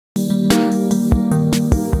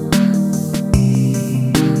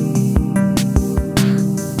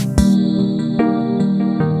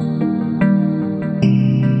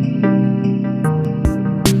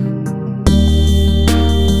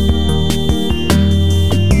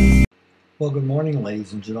Well, good morning,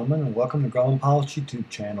 ladies and gentlemen, and welcome to Grumman YouTube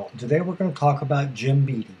channel. Today we're going to talk about R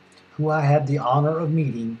Bede, who I had the honor of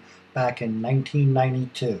meeting back in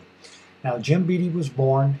 1992. Now, R Bede was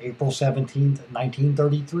born April 17th,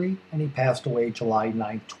 1933, and he passed away July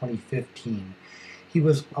 9th, 2015. He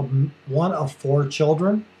was one of 4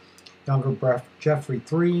 children, younger Jeffrey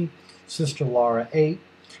 3, sister Laura 8,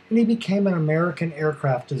 and he became an American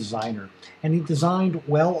aircraft designer, and he designed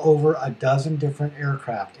well over a dozen different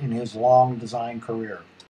aircraft in his long design career.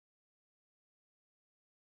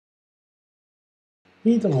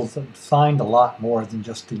 He designed a lot more than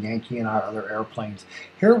just the Yankee and our other airplanes.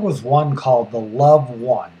 Here was one called the Love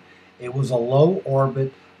 1. It was a low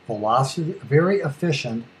orbit velocity, very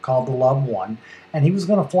efficient, called the Love 1, and he was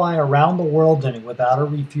going to fly around the world in it without a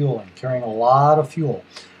refueling, carrying a lot of fuel.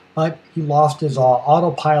 But he lost his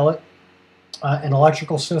autopilot and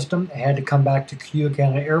electrical system. He had to come back to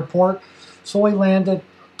Cuyucan Airport, so he landed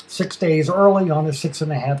 6 days early on a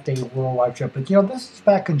 6.5-day worldwide trip. But this is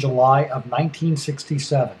back in July of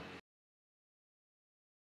 1967.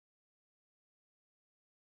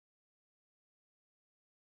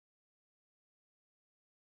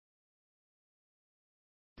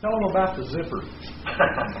 Tell them about the zipper. I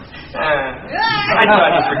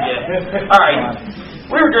thought you'd forget. All right.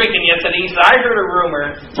 We were drinking yesterday, so I heard a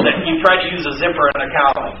rumor that you tried to use a zipper on a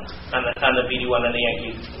cowboy, on the Bede one and the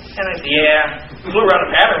Yankee. And I said, yeah, flew around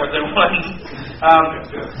a pattern with it once.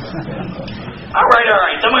 All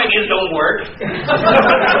right. Some ideas don't work.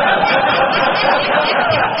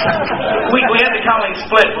 we had the cowling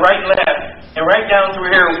split right and left. And right down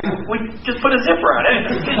through here, we just put a zipper on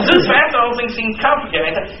it. This fast, all things seemed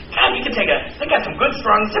complicated. I said, God, you can they got some good,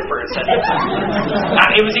 strong zippers.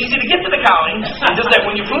 It was easy to get to the cowling, and just that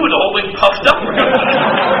when you flew, the whole thing puffed up.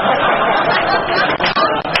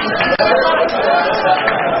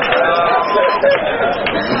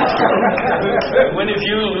 When if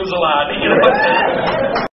you lose a lot,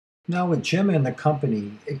 Now with Jim and the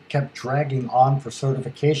company, it kept dragging on for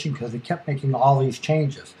certification because they kept making all these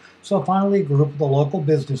changes. So finally, a group of the local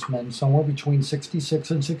businessmen, somewhere between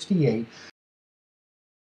 66 and 68,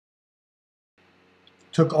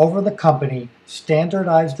 took over the company,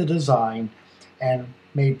 standardized the design, and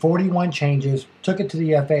made 41 changes, took it to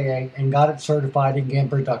the FAA, and got it certified and began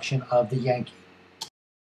production of the Yankee.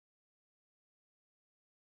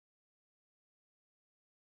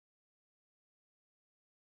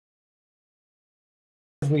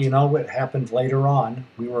 We know what happened later on.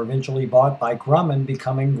 We were eventually bought by Grumman,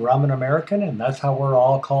 becoming Grumman-American, and that's how we're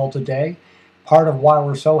all called today. Part of why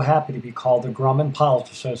we're so happy to be called the Grumman Pilot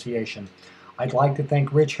Association. I'd like to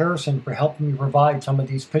thank Rich Harrison for helping me provide some of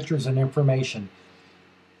these pictures and information.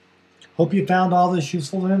 Hope you found all this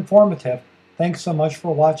useful and informative. Thanks so much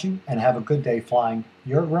for watching, and have a good day flying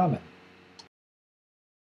your Grumman.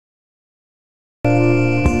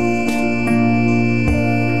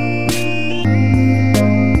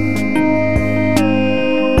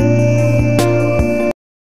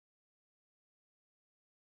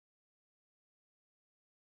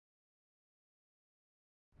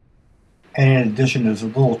 And in addition, there's a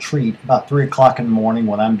little treat about 3 o'clock in the morning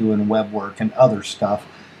when I'm doing web work and other stuff.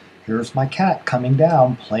 Here's my cat coming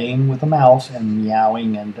down, playing with a mouse and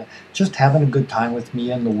meowing and just having a good time with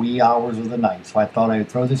me in the wee hours of the night. So I thought I'd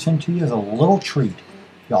throw this into you as a little treat.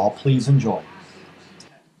 Y'all please enjoy.